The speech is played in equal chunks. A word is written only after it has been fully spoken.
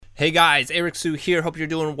Hey guys, Eric Sue here. Hope you're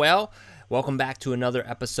doing well. Welcome back to another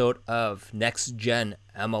episode of Next Gen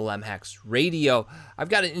MLM Hacks Radio. I've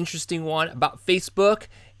got an interesting one about Facebook,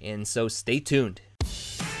 and so stay tuned.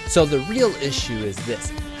 So the real issue is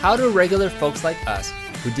this: how do regular folks like us,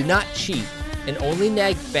 who did not cheat and only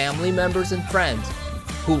nag family members and friends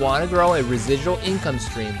who want to grow a residual income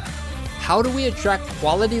stream, how do we attract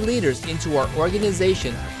quality leaders into our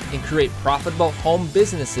organization and create profitable home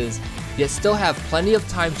businesses, yet still have plenty of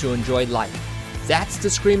time to enjoy life? That's the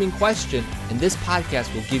screaming question, and this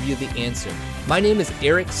podcast will give you the answer. My name is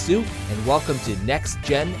Eric Sue, and welcome to Next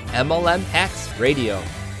Gen MLM Hacks Radio.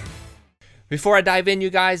 Before I dive in, you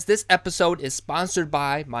guys, this episode is sponsored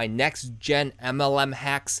by my Next Gen MLM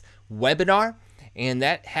Hacks webinar, and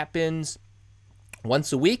that happens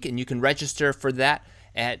once a week, and you can register for that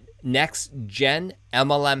at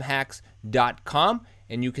nextgenmlmhacks.com,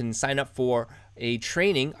 and you can sign up for a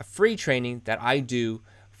free training that I do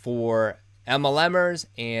for MLMers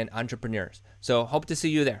and entrepreneurs. So hope to see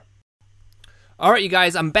you there. All right, you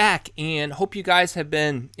guys, I'm back and hope you guys have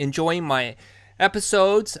been enjoying my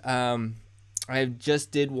episodes. I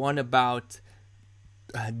just did one about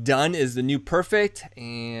done is the new perfect,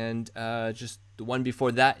 and just the one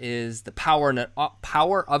before that is the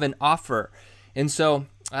power of an offer. And so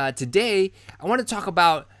today I want to talk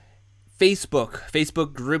about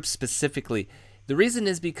Facebook groups specifically. The reason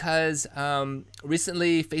is because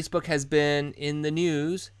recently Facebook has been in the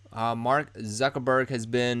news. Mark Zuckerberg has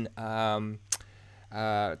been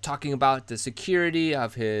talking about the security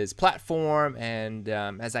of his platform, and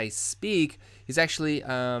as I speak, he's actually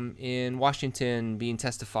in Washington being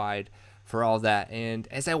testified for all that. And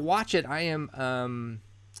as I watch it, I am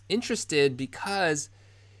interested because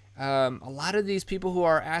a lot of these people who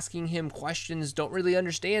are asking him questions don't really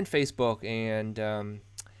understand Facebook, and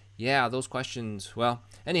those questions, well,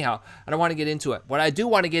 anyhow, I don't want to get into it. What I do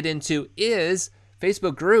want to get into is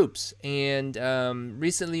Facebook groups, and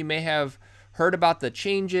recently you may have heard about the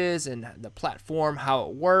changes and the platform, how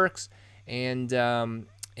it works, and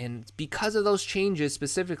because of those changes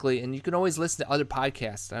specifically, and you can always listen to other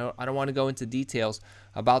podcasts. I don't want to go into details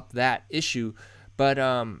about that issue, but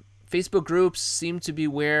Facebook groups seem to be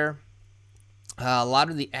where a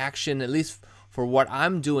lot of the action, at least for what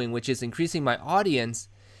I'm doing, which is increasing my audience,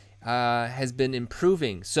 has been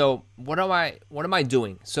improving. So what am I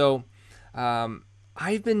doing? So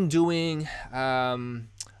I've been doing a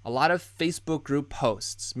lot of Facebook group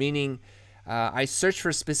posts, meaning I search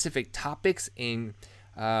for specific topics in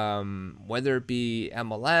whether it be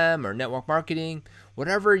MLM or network marketing,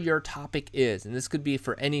 whatever your topic is, and this could be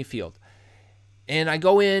for any field. And I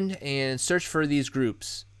go in and search for these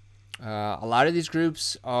groups. A lot of these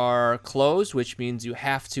groups are closed, which means you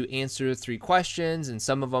have to answer 3 questions, and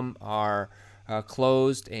some of them are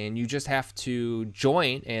closed, and you just have to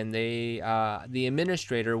join, and the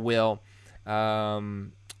administrator will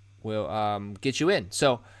get you in.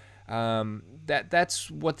 So that's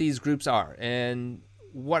what these groups are. And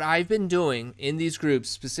what I've been doing in these groups,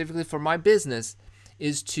 specifically for my business,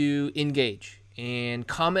 is to engage and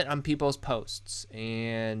comment on people's posts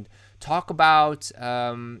and talk about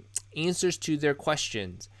answers to their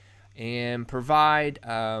questions and provide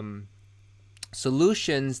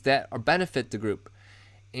solutions that benefit the group,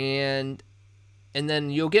 and then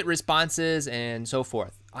you'll get responses and so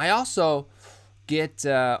forth. I also get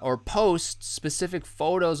or post specific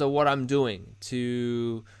photos of what I'm doing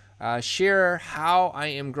to share how I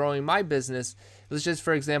am growing my business. Let's just,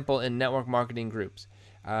 for example, in network marketing groups,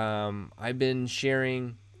 I've been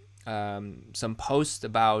sharing some posts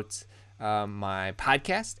about my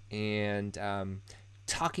podcast and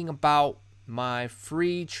talking about my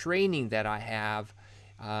free training that I have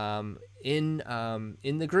in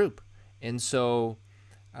the group. And so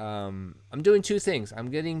I'm doing 2 things.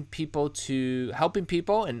 I'm helping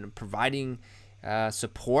people and providing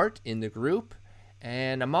support in the group,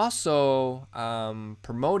 and I'm also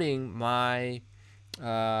promoting my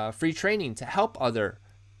free training to help other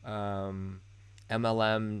MLM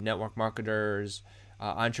network marketers,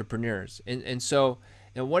 entrepreneurs. And so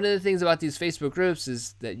one of the things about these Facebook groups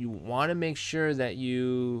is that you want to make sure that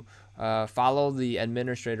you follow the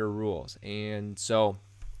administrator rules. And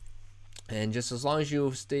just as long as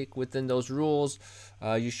you stick within those rules,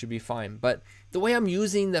 you should be fine. But the way I'm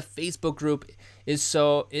using the Facebook group is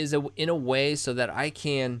in a way so that I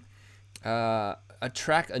can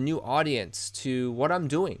attract a new audience to what I'm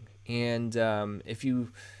doing. And if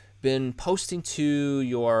you've been posting to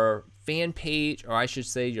your fan page, or I should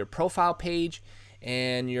say your profile page,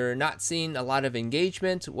 and you're not seeing a lot of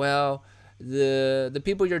engagement, well, the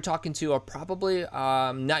people you're talking to are probably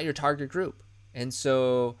not your target group. And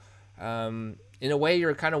so in a way,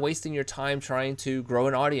 you're kind of wasting your time trying to grow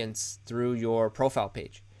an audience through your profile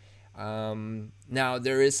page. Now,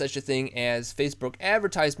 there is such a thing as Facebook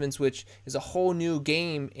advertisements, which is a whole new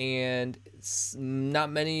game, and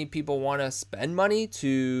not many people want to spend money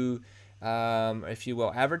to, if you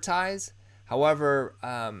will, advertise. However,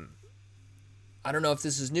 I don't know if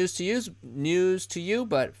this is news to you,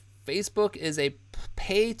 but Facebook is a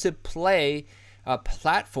pay-to-play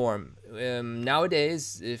platform.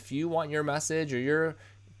 Nowadays, if you want your message or your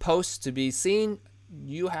post to be seen,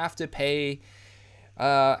 you have to pay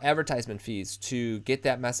advertisement fees to get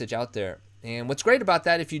that message out there. And what's great about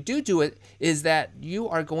that, if you do it, is that you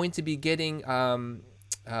are going to be getting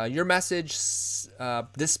your message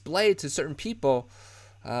displayed to certain people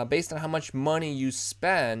based on how much money you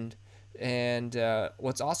spend. And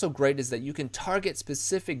what's also great is that you can target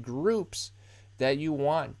specific groups that you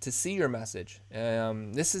want to see your message.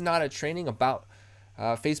 This is not a training about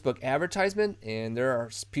Facebook advertisement, and there are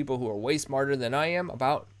people who are way smarter than I am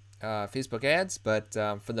about Facebook ads, but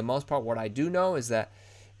for the most part, what I do know is that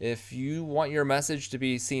if you want your message to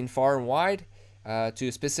be seen far and wide to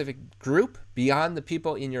a specific group beyond the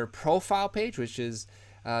people in your profile page, which is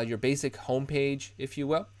your basic homepage, if you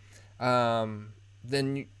will,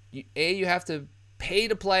 then you have to pay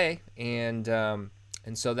to play, and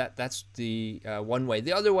so that's the one way.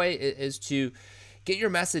 The other way is to get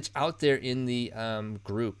your message out there in the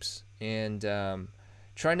groups, and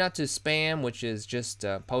try not to spam, which is just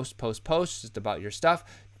post just about your stuff.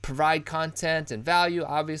 Provide content and value,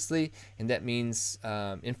 obviously, and that means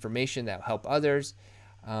information that will help others.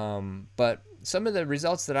 But some of the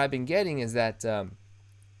results that I've been getting is that I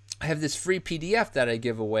have this free PDF that I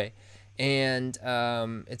give away, and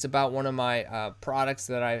it's about one of my products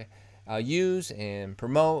that I use and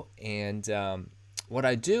promote. And what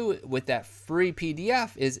I do with that free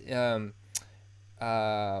PDF is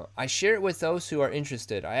I share it with those who are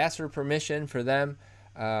interested. I ask for permission for them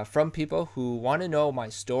from people who want to know my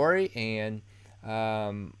story and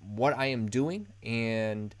what I am doing.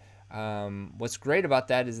 And what's great about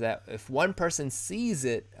that is that if one person sees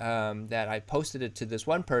it, that I posted it to this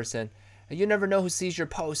one person, you never know who sees your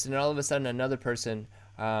post, and all of a sudden another person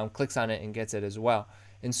clicks on it and gets it as well.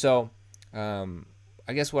 And so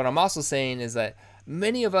I guess what I'm also saying is that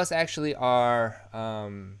many of us actually are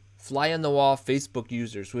fly on the wall Facebook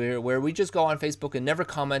users, where we just go on Facebook and never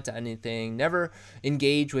comment on anything, never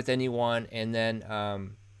engage with anyone, and then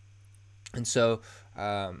and so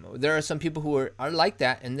there are some people who are like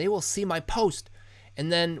that, and they will see my post, and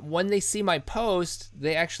then when they see my post,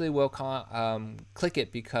 they actually will click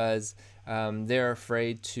it because they're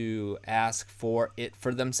afraid to ask for it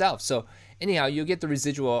for themselves. So anyhow, you'll get the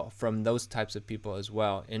residual from those types of people as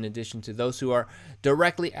well, in addition to those who are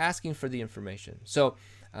directly asking for the information. So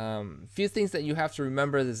a few things that you have to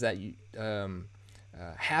remember is that you,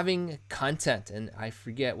 having content, and I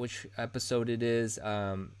forget which episode it is.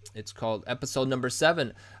 It's called episode number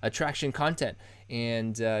 7, attraction content,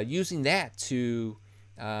 and using that to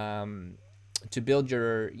build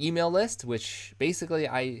your email list, which basically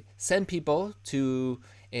I send people to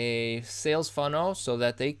a sales funnel so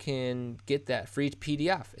that they can get that free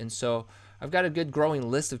PDF. And so I've got a good growing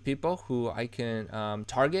list of people who I can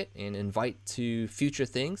target and invite to future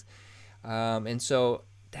things. And so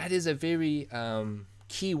that is a very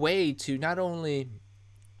key way to not only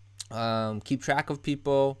keep track of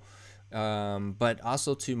people, but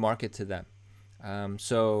also to market to them.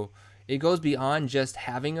 So it goes beyond just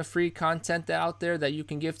having a free content out there that you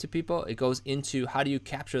can give to people. It goes into how do you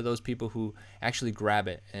capture those people who actually grab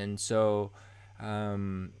it. And so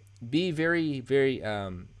be very, very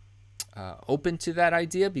open to that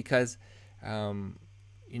idea, because our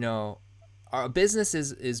business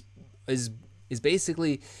is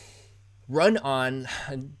basically run on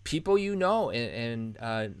people and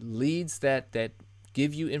leads that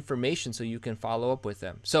give you information so you can follow up with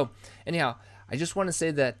them. So anyhow, I just want to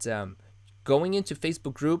say that going into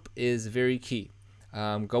Facebook group is very key.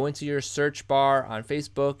 Go into your search bar on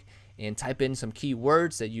Facebook and type in some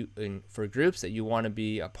keywords for groups that you want to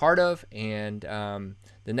be a part of, and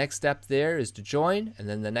the next step there is to join, and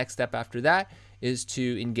then the next step after that is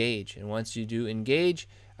to engage. And once you do engage,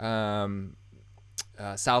 solve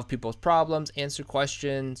people's problems, answer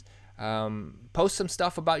questions, post some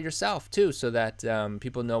stuff about yourself too, so that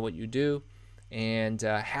people know what you do, and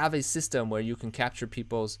have a system where you can capture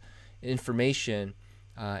people's information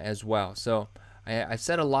as well. So I've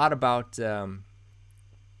said a lot about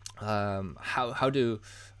how to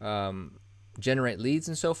generate leads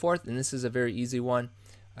and so forth, and this is a very easy one.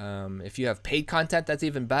 If you have paid content, that's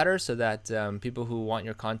even better, so that people who want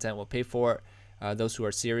your content will pay for it, those who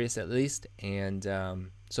are serious at least. And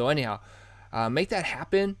so anyhow, make that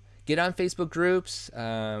happen. Get on Facebook groups,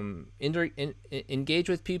 engage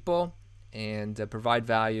with people, and provide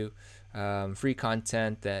value, free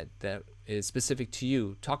content that is specific to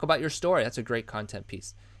you. Talk about your story. That's a great content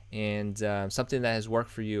piece. And something that has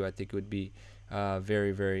worked for you, I think would be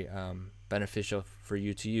very, very beneficial for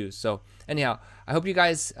you to use. So anyhow, I hope you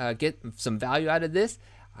guys get some value out of this.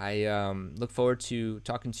 I look forward to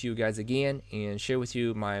talking to you guys again and share with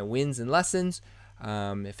you my wins and lessons.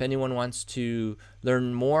 If anyone wants to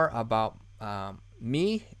learn more about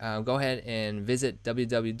me, go ahead and visit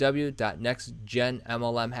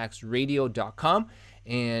www.nextgenmlmhacksradio.com,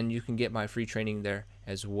 and you can get my free training there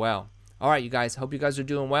as well. All right, you guys, hope you guys are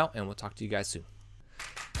doing well, and we'll talk to you guys soon.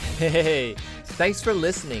 Hey, thanks for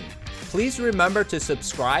listening. Please remember to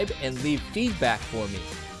subscribe and leave feedback for me.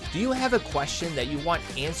 Do you have a question that you want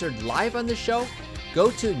answered live on the show?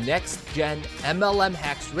 Go to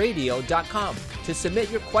nextgenmlmhacksradio.com to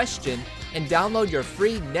submit your question and download your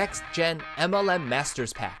free Next Gen MLM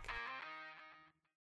Masters Pack.